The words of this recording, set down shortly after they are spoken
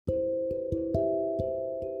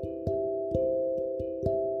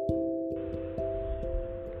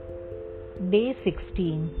Day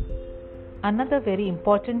 16. Another very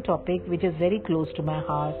important topic which is very close to my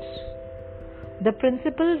heart. The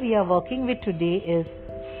principle we are working with today is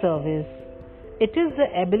service. It is the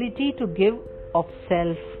ability to give of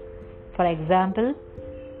self. For example,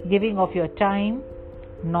 giving of your time,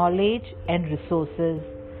 knowledge and resources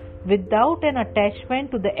without an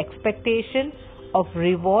attachment to the expectation of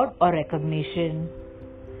reward or recognition.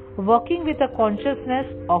 Working with a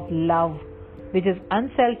consciousness of love, which is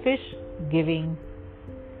unselfish giving.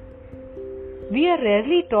 We are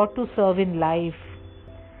rarely taught to serve in life.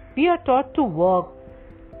 We are taught to work.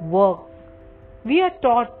 We are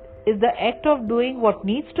taught is the act of doing what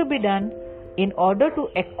needs to be done in order to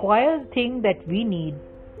acquire the thing that we need.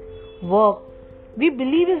 Work, we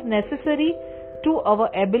believe, is necessary to our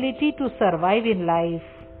ability to survive in life.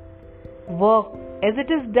 Work, as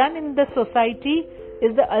it is done in the society,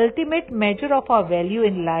 is the ultimate measure of our value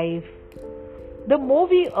in life. The more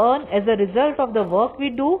we earn as a result of the work we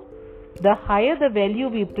do, the higher the value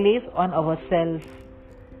we place on ourselves.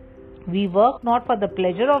 We work not for the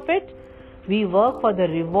pleasure of it, we work for the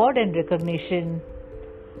reward and recognition.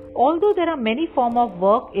 Although there are many forms of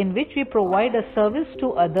work in which we provide a service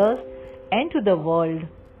to others and to the world,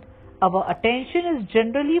 our attention is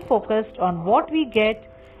generally focused on what we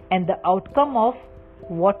get and the outcome of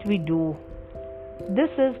what we do. This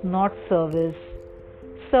is not service.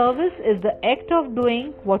 Service is the act of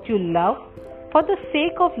doing what you love for the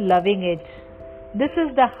sake of loving it. This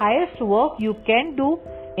is the highest work you can do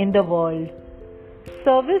in the world.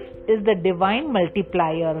 Service is the divine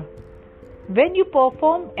multiplier. When you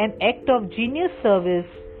perform an act of genius service,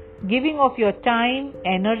 giving of your time,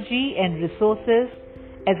 energy and resources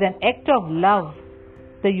as an act of love,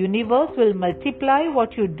 the universe will multiply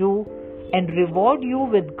what you do and reward you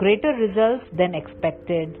with greater results than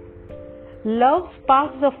expected. Love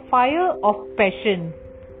sparks the fire of passion.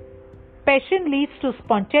 Passion leads to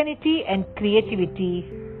spontaneity and creativity.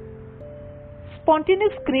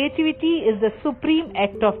 Spontaneous creativity is the supreme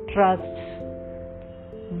act of trust.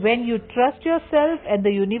 When you trust yourself and the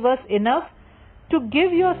universe enough to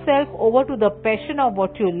give yourself over to the passion of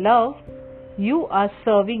what you love, you are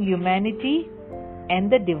serving humanity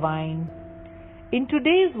and the divine. In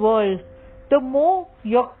today's world, the more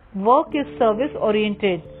your work is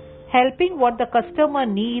service-oriented, helping what the customer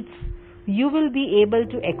needs, you will be able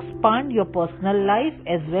to expand your personal life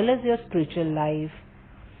as well as your spiritual life.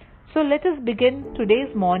 So let us begin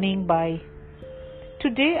today's morning by,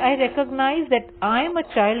 today I recognize that I am a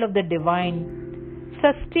child of the divine,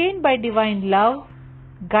 sustained by divine love,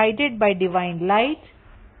 guided by divine light,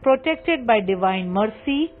 protected by divine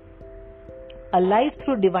mercy, alive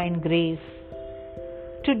through divine grace.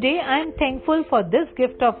 Today I am thankful for this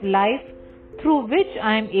gift of life through which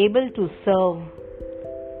I am able to serve.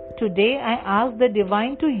 Today I ask the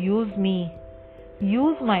divine to use me,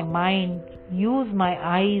 use my mind, use my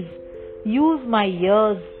eyes, use my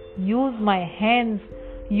ears, use my hands,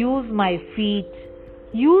 use my feet,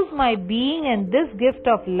 use my being and this gift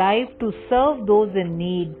of life to serve those in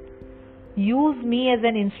need. Use me as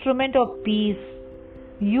an instrument of peace.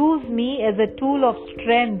 Use me as a tool of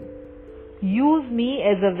strength. Use me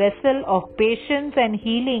as a vessel of patience and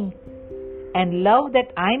healing and love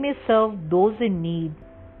that I may serve those in need.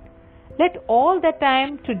 Let all that I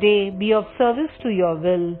am today be of service to your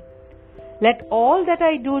will. Let all that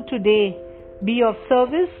I do today be of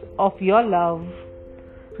service of your love.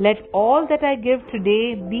 Let all that I give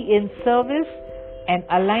today be in service and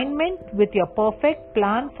alignment with your perfect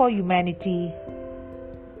plan for humanity.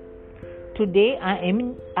 Today I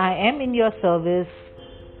am in your service.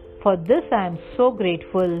 For this I am so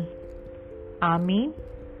grateful. Amen.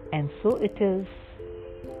 And so it is.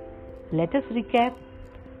 Let us recap.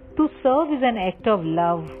 To serve is an act of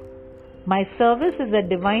love. My service is a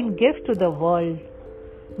divine gift to the world.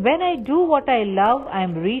 When I do what I love, I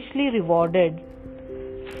am richly rewarded.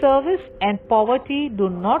 Service and poverty do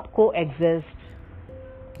not coexist.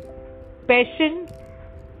 Passion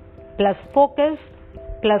plus focus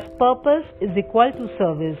plus purpose is equal to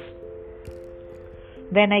service.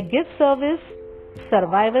 When I give service,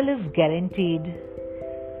 survival is guaranteed.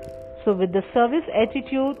 So with the service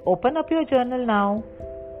attitude, open up your journal now.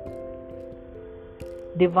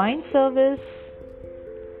 Divine service.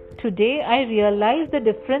 Today I realize the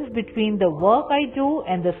difference between the work I do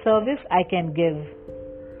and the service I can give.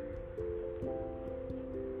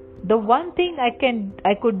 The one thing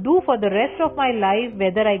I could do for the rest of my life,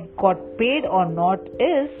 whether I got paid or not,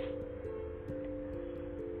 is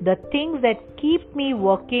the things that keep me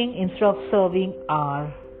working instead of serving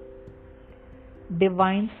are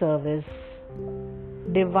divine service,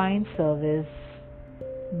 divine service,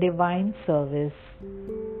 divine service.